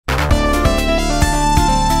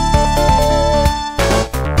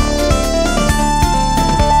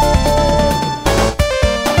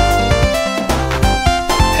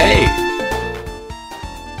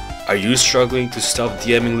Are you struggling to stop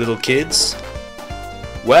DMing little kids?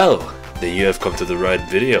 Well, then you have come to the right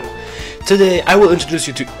video. Today I will introduce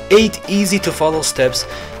you to 8 easy to follow steps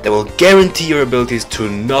that will guarantee your abilities to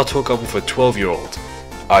not hook up with a 12-year-old.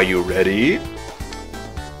 Are you ready?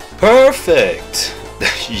 Perfect!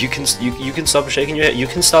 You can stop shaking your head. You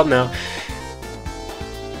can stop now.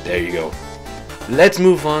 There you go. Let's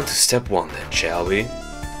move on to step 1 then, shall we?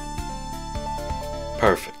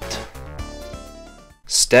 Perfect.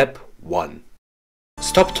 Step 1.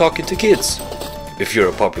 Stop talking to kids. If you're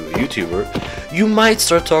a popular YouTuber, you might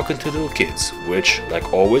start talking to little kids, which,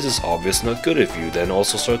 like always, is obviously not good if you then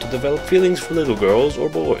also start to develop feelings for little girls or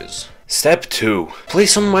boys. Step 2. Play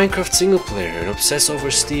some Minecraft single player and obsess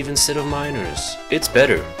over Steve instead of minors. It's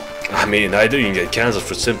better. I mean, I didn't get cancelled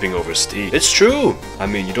for simping over Steve. It's true! I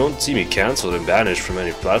mean, you don't see me cancelled and banished from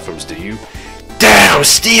any platforms, do you? Damn,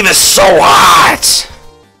 Steve is so hot!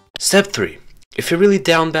 Step 3. If you're really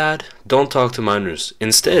down bad, don't talk to minors.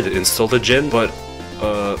 Instead, install the gen, but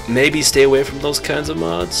maybe stay away from those kinds of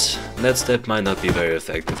mods. That step might not be very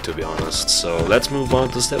effective, to be honest. So let's move on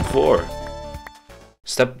to step 4.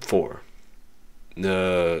 Step 4.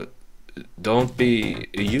 Don't be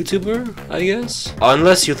a YouTuber, I guess?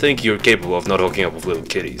 Unless you think you're capable of not hooking up with little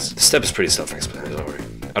kitties. The step is pretty self-explanatory.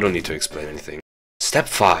 I don't need to explain anything. Step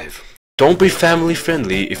 5. Don't be family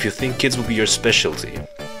friendly if you think kids will be your specialty.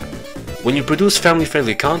 When you produce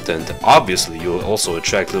family-friendly content, obviously you'll also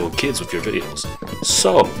attract little kids with your videos.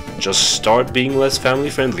 So, just start being less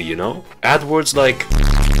family-friendly, you know? Add words like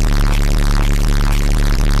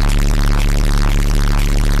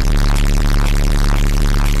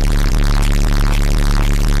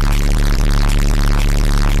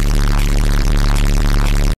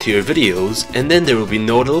to your videos, and then there will be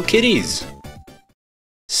no little kitties.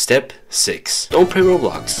 Step 6. Don't play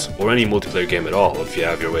Roblox, or any multiplayer game at all if you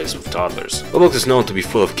have your ways with toddlers. Roblox is known to be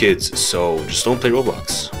full of kids, so just don't play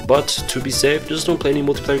Roblox. But, to be safe, just don't play any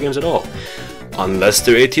multiplayer games at all. Unless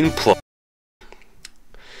they're 18+.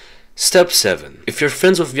 Step 7. If you're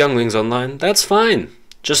friends with younglings online, that's fine.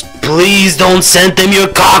 Just please don't send them your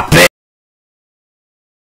cockpit!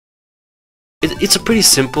 It's a pretty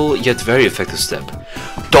simple, yet very effective step.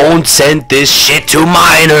 Don't send this shit to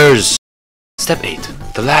minors! Step 8.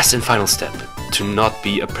 The last and final step. To not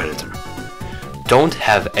be a predator. Don't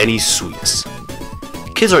have any sweets.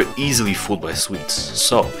 Kids are easily fooled by sweets,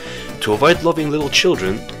 so to avoid loving little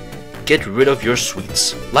children, get rid of your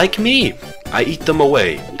sweets. Like me! I eat them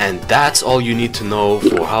away, and that's all you need to know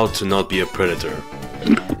for how to not be a predator.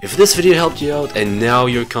 If this video helped you out and now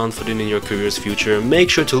you're confident in your career's future, make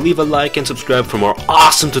sure to leave a like and subscribe for more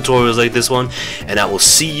awesome tutorials like this one, and I will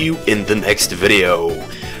see you in the next video.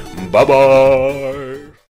 Bye bye!